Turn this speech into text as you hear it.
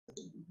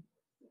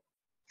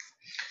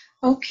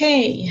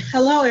Okay,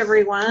 hello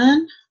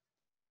everyone.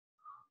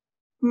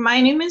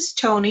 My name is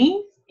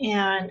Tony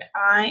and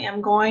I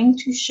am going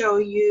to show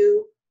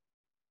you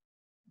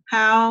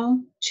how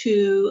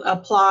to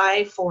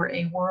apply for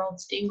a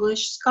World's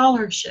English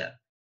Scholarship.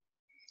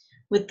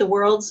 With the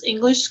World's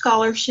English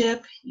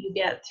Scholarship, you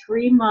get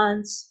 3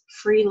 months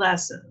free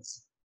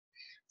lessons.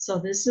 So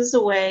this is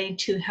a way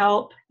to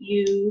help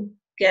you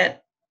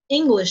get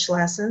English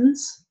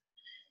lessons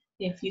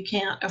if you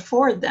can't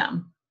afford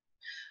them.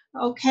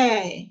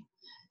 Okay,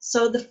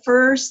 so the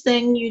first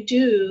thing you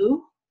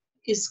do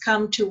is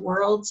come to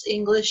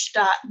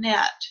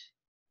worldsenglish.net.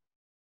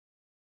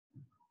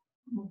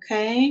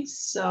 Okay,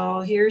 so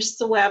here's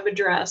the web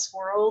address,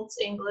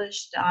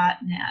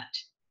 worldsenglish.net.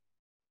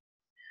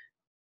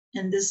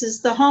 And this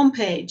is the home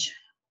page.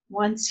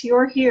 Once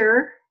you're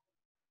here,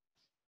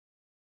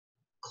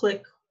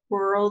 click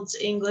World's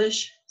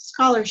English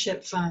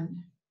Scholarship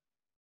Fund.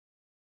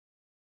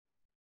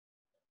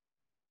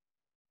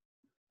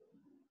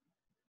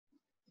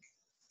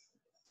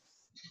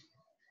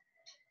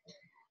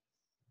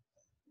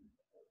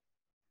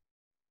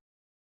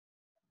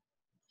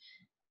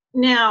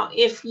 Now,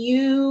 if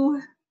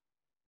you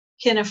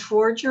can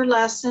afford your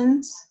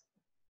lessons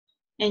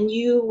and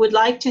you would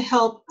like to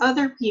help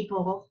other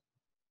people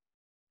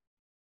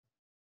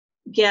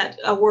get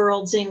a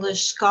World's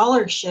English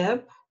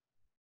Scholarship,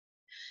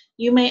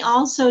 you may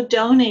also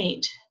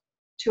donate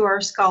to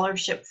our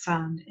scholarship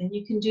fund, and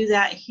you can do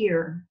that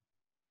here.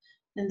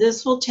 And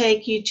this will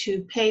take you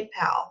to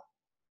PayPal.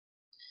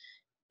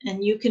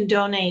 And you can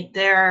donate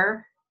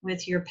there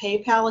with your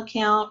PayPal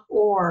account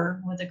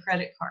or with a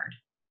credit card.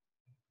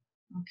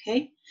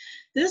 Okay,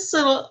 this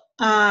little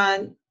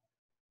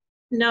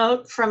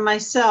note from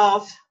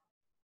myself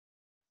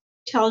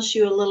tells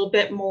you a little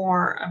bit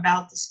more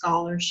about the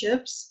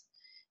scholarships.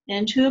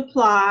 And to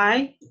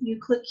apply, you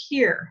click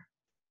here.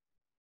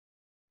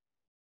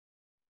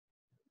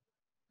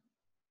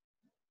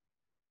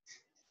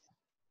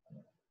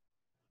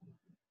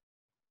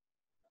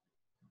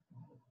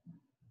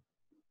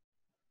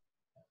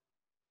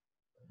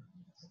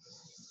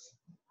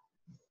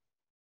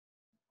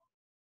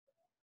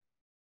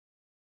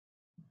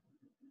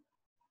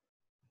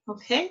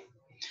 Okay,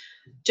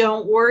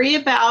 don't worry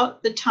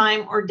about the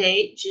time or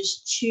date,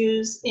 just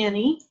choose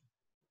any.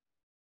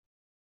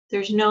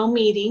 There's no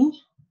meeting.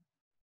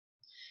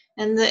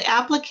 And the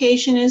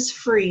application is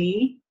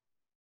free.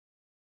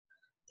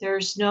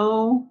 There's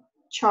no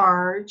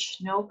charge,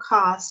 no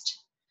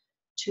cost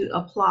to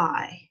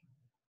apply.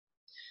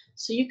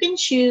 So you can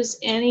choose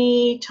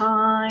any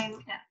time,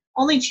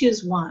 only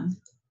choose one.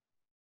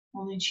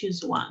 Only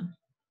choose one.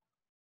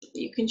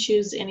 You can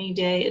choose any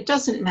day. It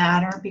doesn't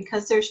matter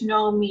because there's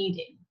no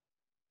meeting.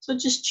 So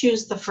just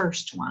choose the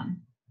first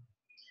one.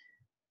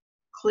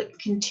 Click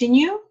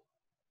continue.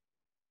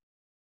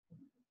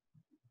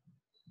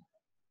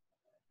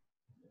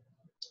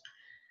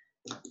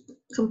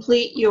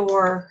 Complete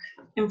your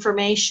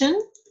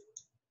information.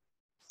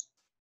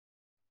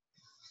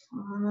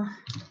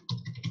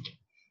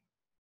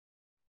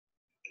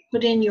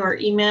 Put in your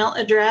email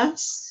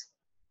address.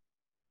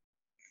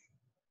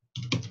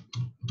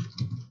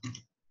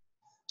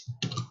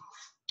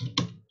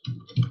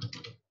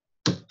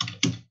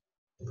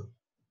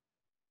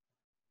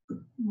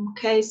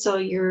 Okay, so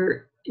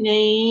your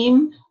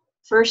name,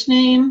 first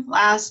name,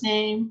 last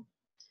name,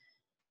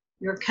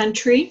 your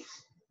country.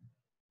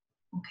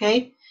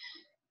 Okay,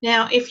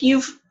 now if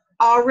you've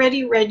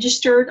already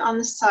registered on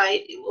the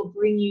site, it will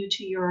bring you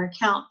to your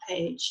account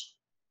page.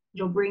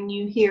 It'll bring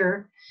you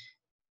here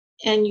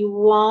and you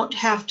won't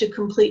have to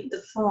complete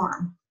the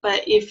form.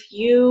 But if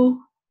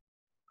you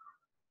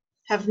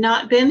have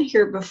not been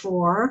here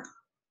before,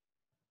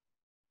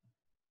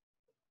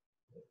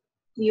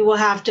 you will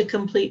have to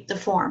complete the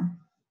form.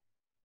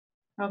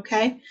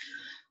 Okay?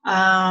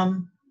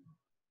 And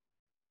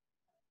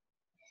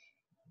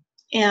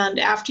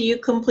after you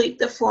complete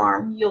the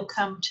form, you'll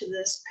come to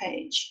this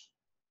page.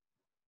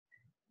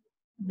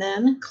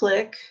 Then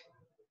click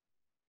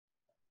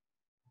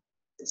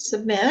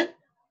Submit.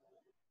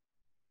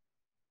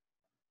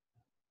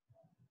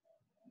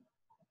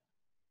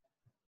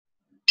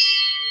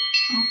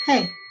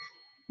 Okay,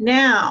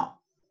 now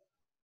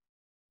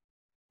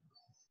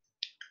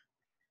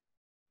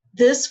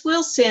this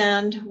will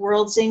send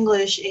World's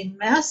English a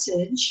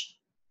message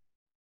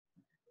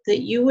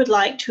that you would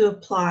like to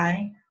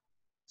apply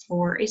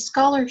for a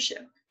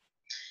scholarship.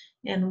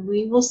 And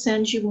we will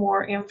send you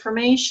more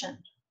information.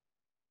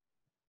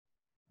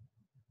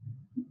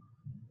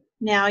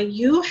 Now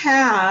you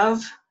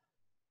have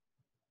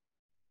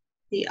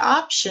the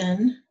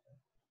option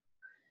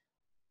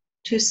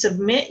to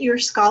submit your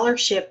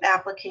scholarship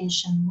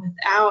application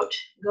without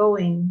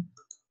going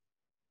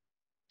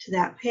to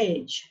that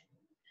page.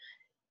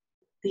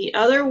 The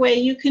other way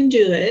you can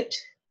do it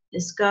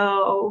is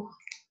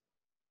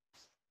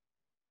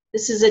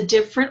this is a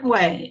different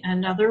way,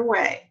 another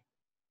way.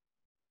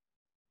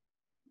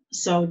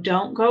 So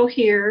don't go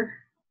here,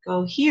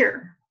 go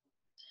here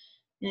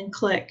and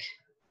click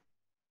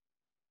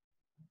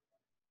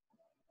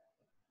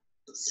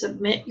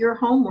submit your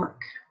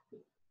homework.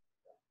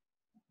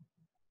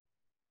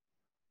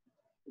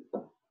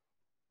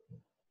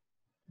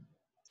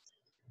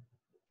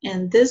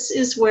 And this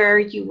is where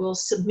you will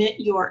submit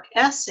your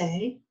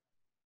essay.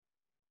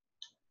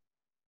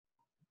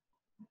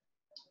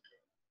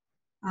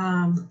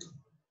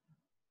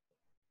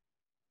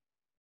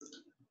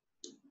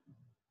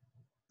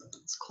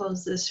 Let's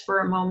close this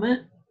for a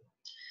moment.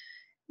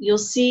 You'll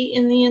see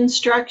in the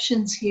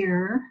instructions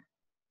here,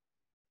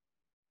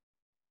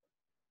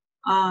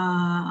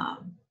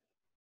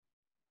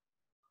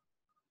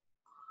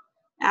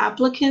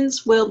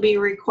 applicants will be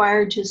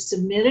required to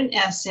submit an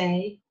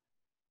essay,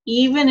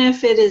 even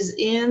if it is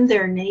in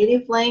their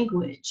native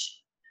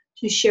language,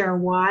 to share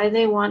why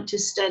they want to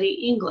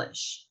study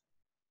English.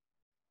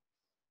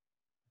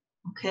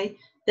 Okay,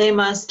 they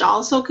must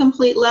also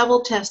complete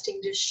level testing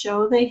to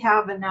show they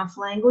have enough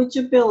language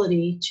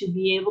ability to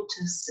be able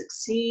to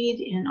succeed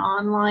in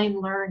online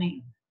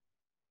learning.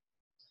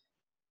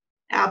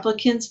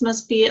 Applicants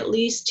must be at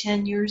least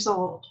 10 years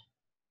old.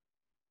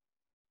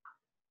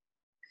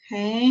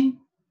 Okay.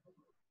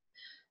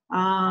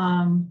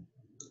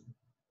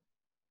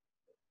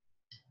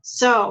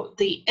 So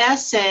the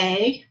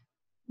essay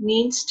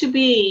needs to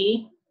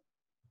be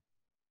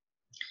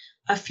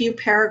a few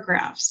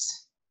paragraphs.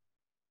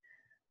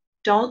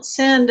 Don't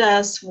send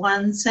us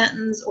one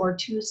sentence or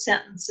two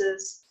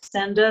sentences.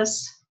 Send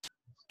us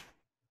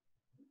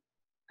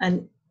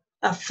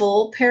a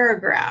full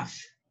paragraph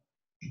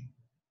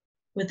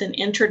with an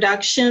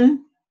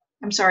introduction.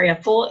 I'm sorry, a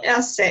full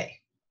essay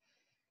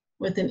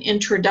with an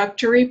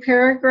introductory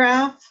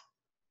paragraph,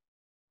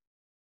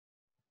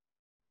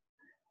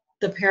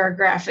 the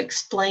paragraph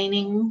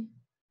explaining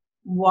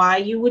why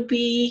you would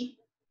be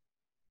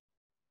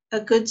a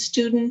good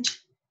student,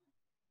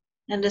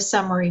 and a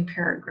summary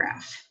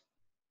paragraph.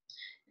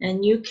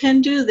 And you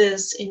can do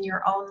this in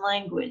your own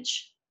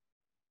language.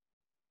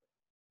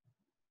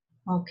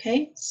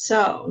 Okay,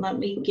 so let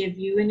me give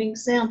you an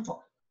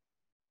example.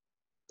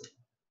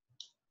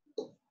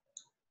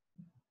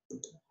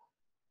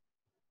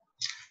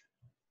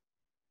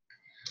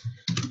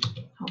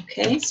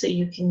 Okay, so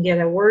you can get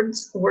a Word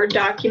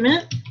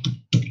document.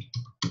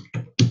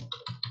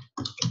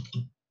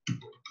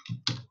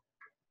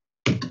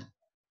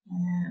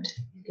 And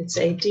you could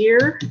say,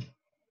 Dear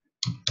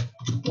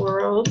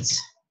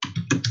World's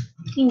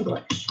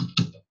English.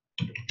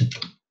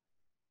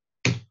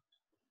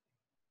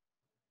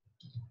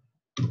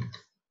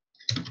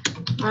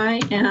 I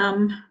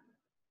am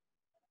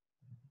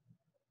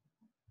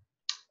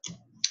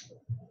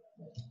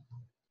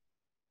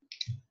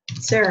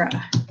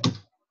Sarah.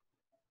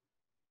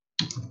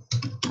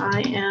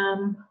 I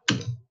am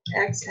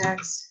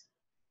XX.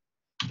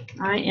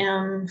 I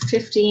am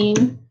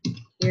 15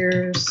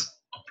 years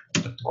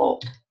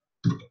old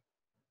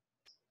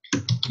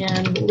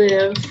and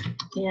live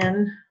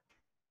in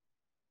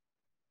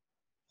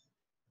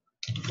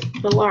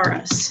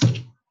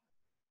Belarus.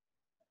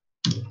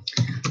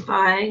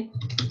 I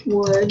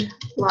would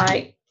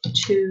like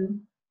to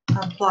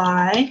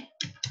apply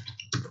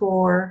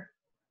for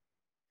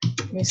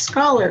a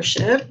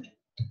scholarship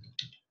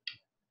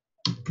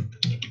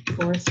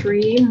for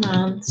 3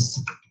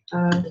 months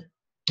of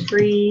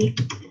free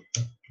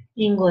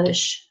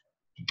English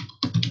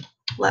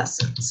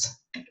lessons.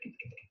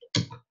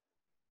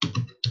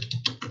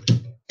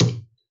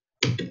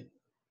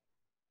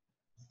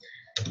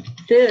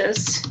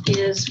 This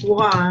is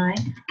why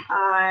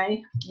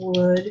I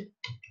would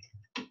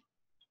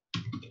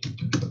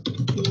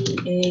be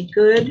a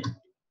good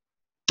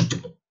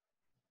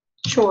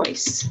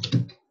choice.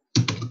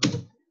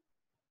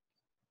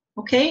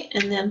 Okay,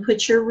 and then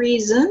put your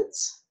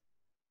reasons.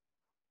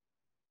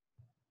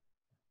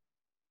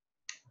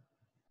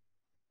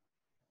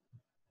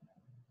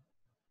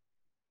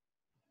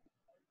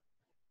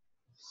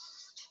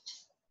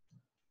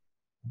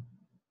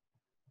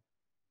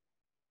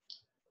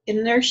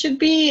 And there should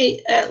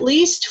be at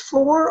least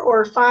 4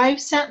 or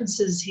 5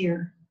 sentences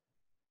here.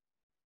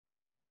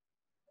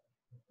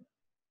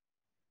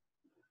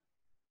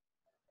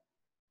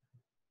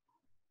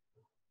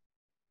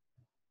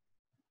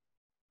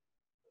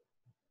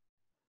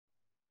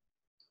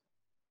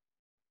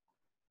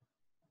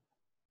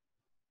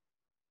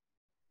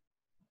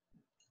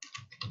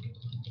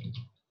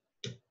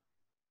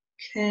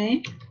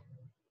 Okay.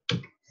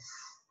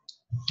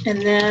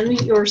 And then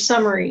your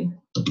summary.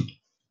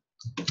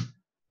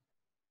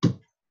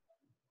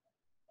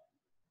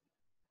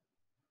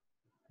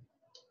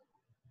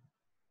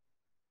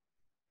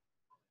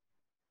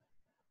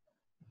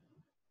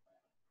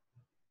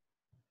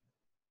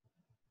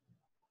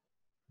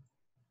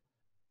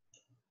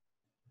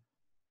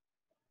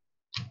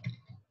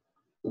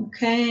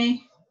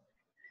 Okay.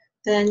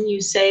 Then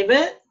you save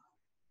it.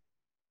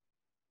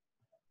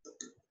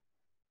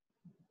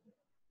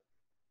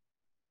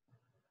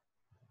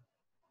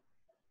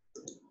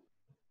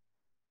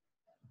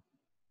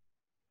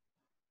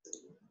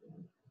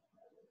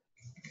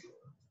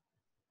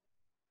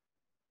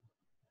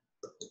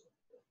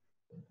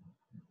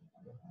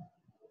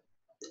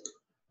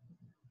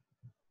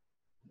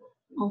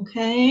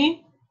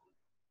 Okay.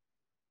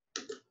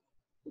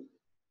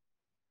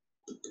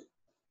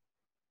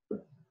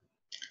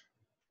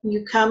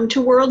 You come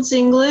to World's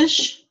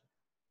English,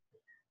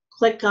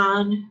 click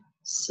on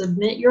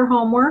Submit Your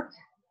Homework.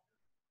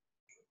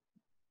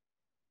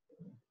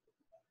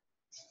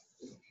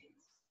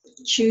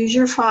 Choose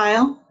your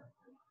file.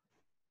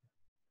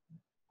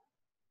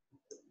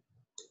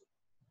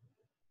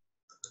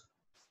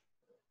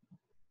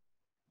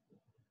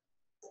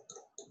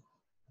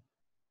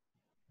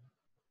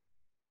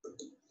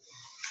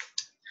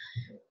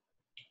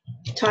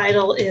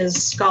 Title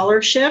is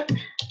Scholarship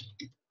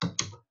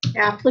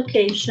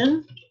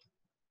Application.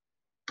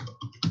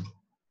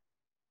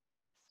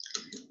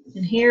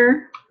 And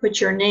here, put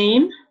your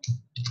name,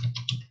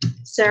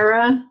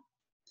 Sarah,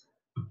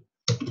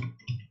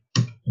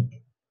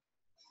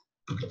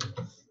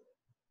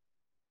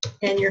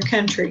 and your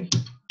country.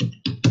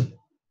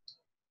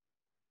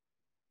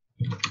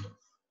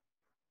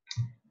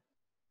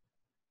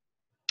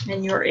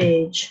 And your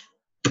age.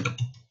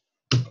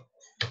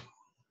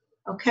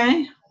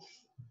 Okay?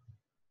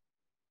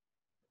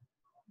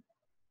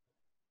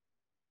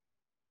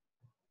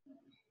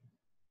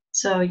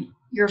 So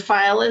your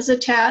file is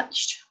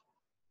attached.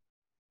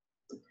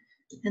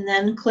 And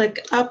then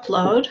click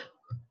Upload.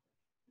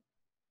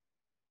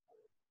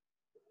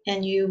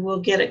 And you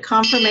will get a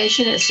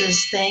confirmation. It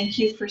says, thank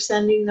you for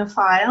sending the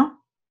file.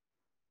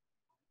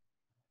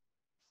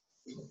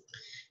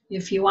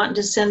 If you want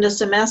to send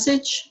us a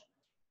message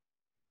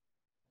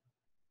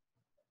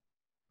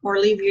or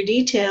leave your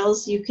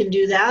details, you can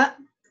do that.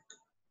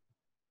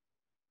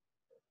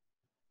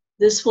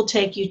 This will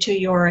take you to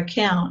your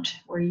account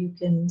where you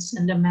can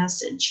send a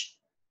message,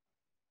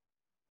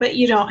 but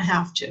you don't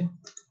have to.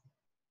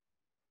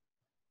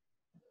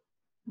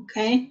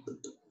 Okay?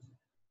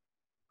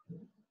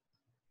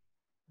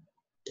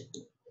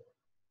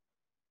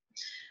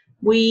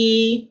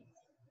 We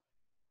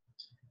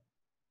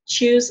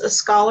choose a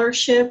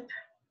scholarship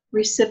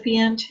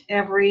recipient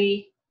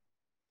every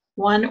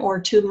 1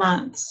 or 2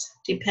 months,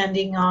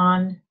 depending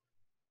on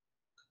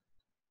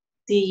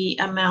the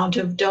amount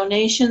of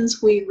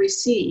donations we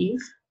receive.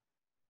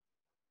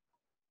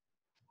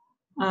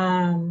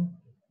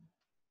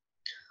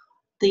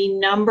 The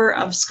number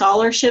of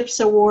scholarships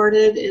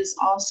awarded is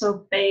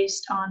also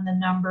based on the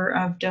number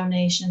of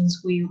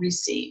donations we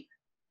receive.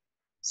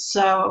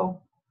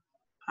 So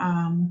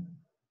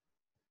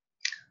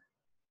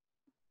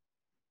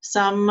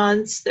some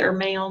months there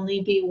may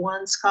only be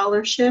 1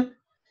 scholarship,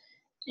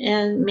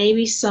 and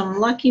maybe some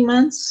lucky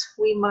months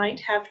we might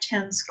have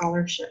 10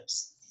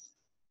 scholarships.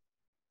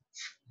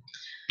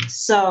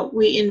 So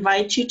we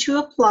invite you to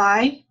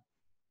apply.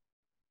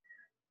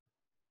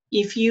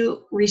 If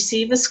you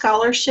receive a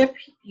scholarship,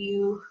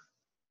 you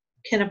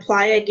can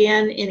apply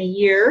again in a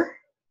year.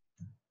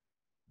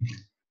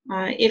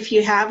 If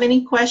you have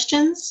any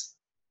questions,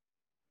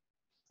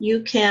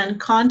 you can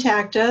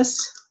contact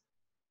us.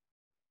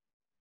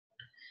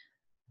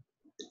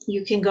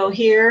 You can go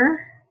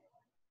here.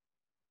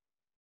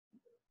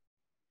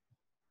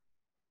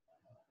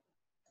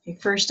 Okay,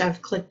 first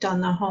I've clicked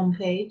on the home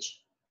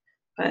page,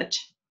 but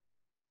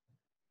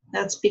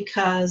that's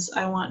because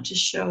I want to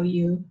show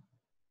you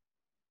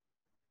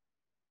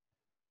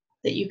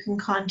that you can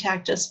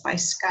contact us by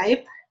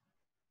Skype.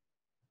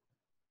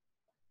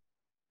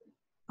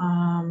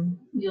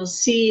 You'll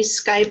see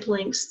Skype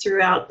links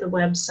throughout the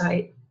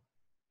website.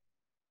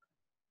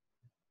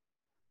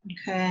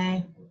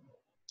 Okay.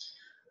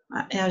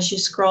 As you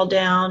scroll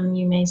down,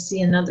 you may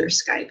see another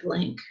Skype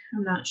link.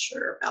 I'm not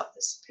sure about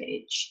this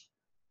page.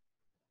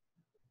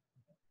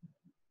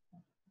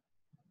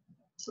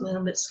 It's a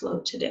little bit slow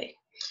today.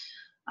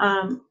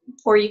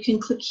 Or you can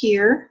click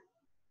here.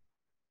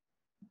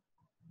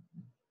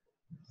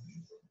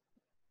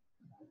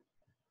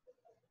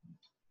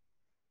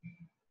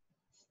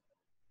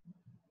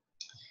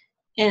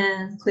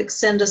 And click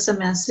Send Us a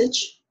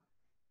Message.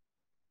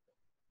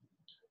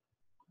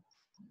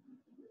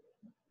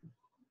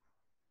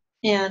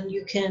 And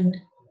you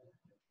can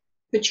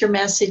put your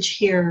message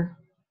here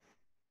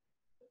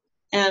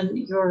and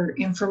your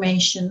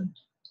information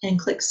and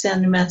click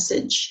Send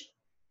Message.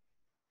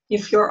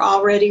 If you're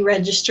already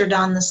registered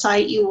on the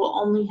site, you will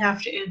only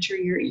have to enter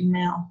your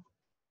email.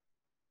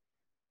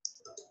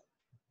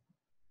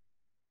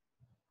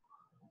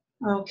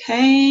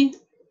 Okay.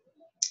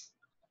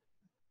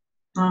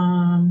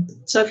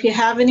 So if you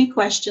have any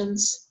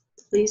questions,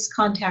 please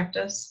contact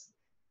us.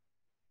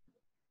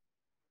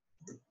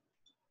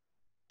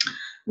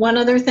 One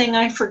other thing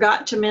I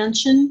forgot to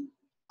mention,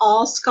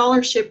 all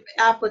scholarship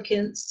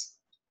applicants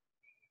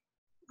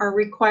are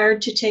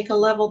required to take a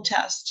level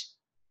test.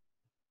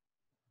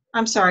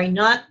 I'm sorry,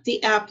 not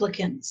the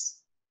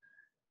applicants,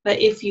 but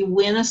if you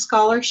win a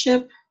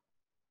scholarship,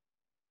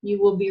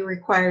 you will be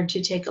required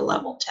to take a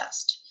level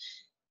test.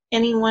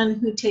 Anyone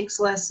who takes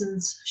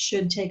lessons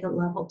should take a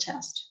level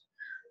test.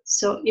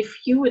 So if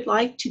you would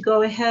like to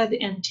go ahead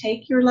and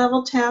take your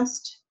level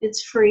test,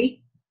 it's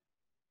free.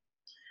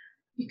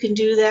 You can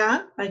do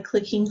that by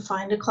clicking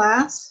Find a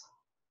Class,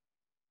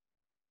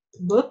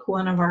 book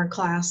one of our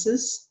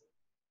classes,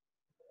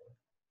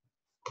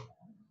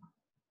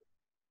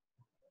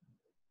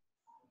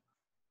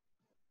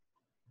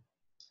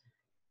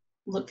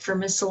 Look for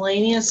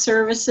miscellaneous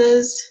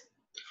services,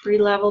 free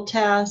level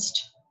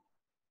test.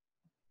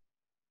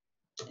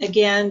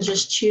 Again,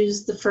 just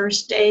choose the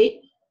first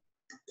date.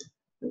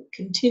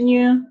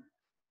 Continue.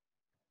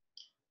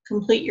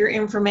 Complete your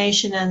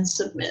information and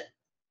submit.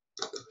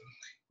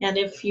 And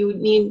if you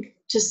need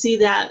to see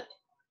that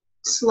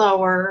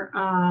slower,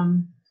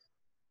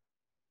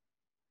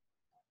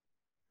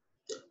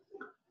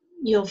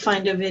 you'll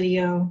find a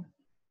video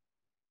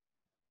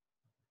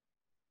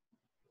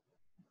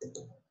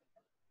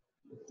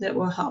that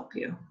will help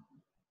you.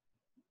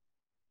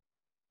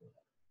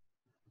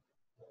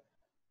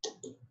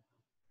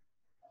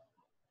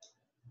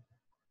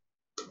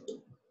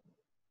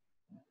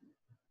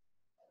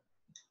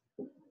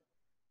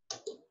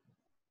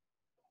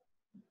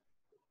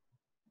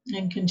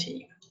 And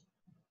continue.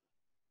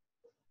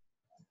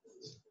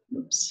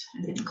 Oops,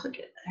 I didn't click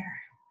it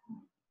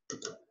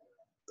there.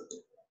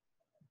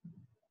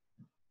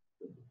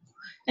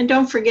 And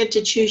don't forget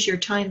to choose your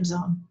time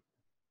zone.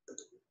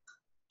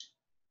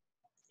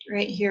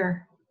 Right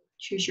here,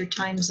 choose your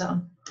time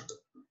zone.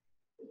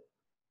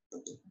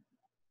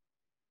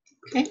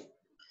 Okay.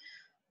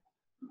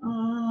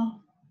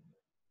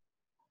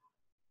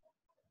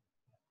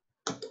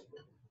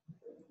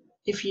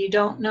 If you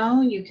don't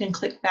know, you can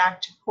click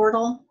back to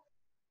portal.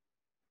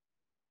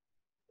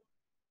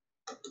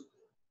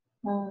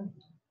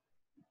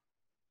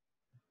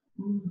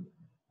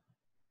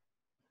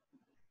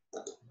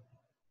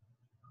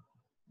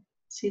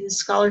 See, the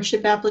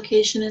scholarship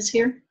application is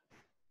here.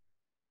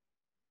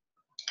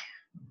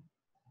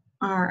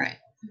 All right,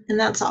 and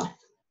that's all.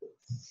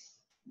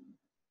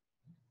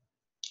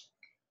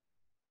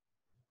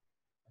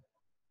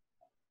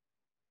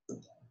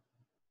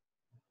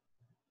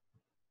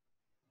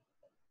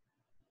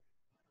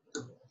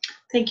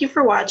 Thank you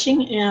for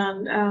watching,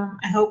 and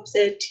I hope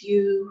that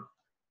you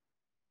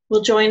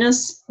will join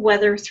us,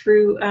 whether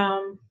through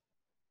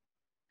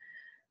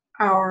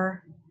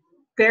our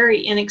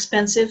very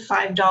inexpensive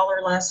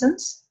 $5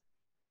 lessons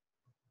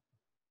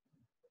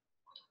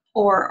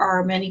or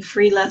our many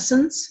free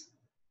lessons,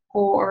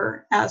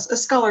 or as a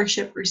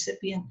scholarship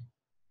recipient.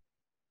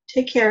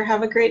 Take care.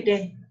 Have a great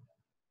day.